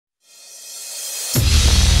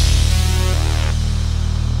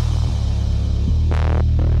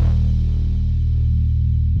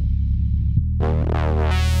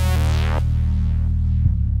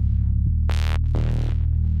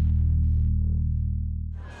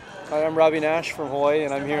Hi, I'm Robbie Nash from Hawaii,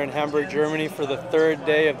 and I'm here in Hamburg, Germany for the third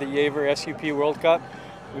day of the Jever SUP World Cup.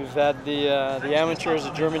 We've had the amateurs,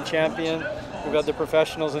 the German champion, we've got the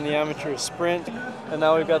professionals in the amateur sprint, and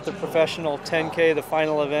now we've got the professional 10K, the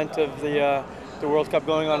final event of the World Cup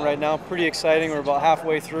going on right now. Pretty exciting, we're about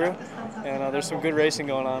halfway through, and there's some good racing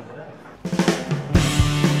going on.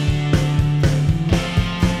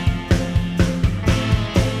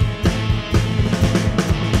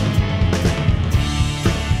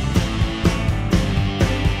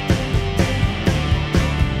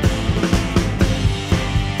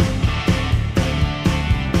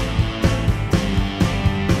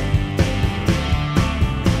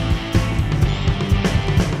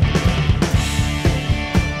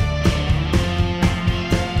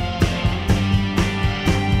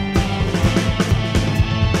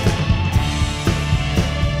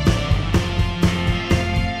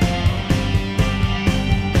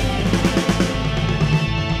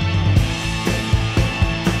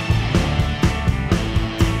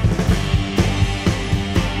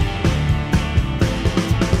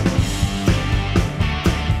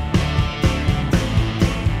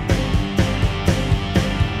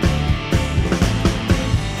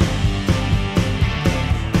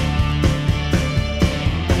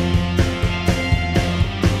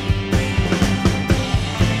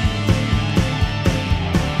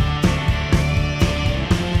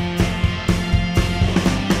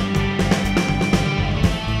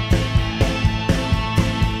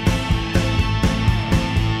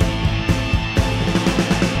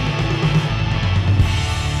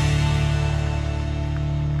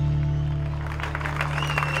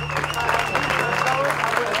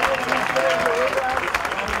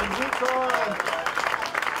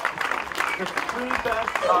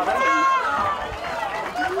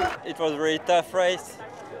 It was a really tough race.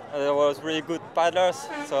 There was really good paddlers,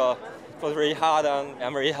 so it was really hard and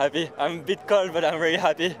I'm really happy. I'm a bit cold, but I'm really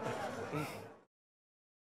happy.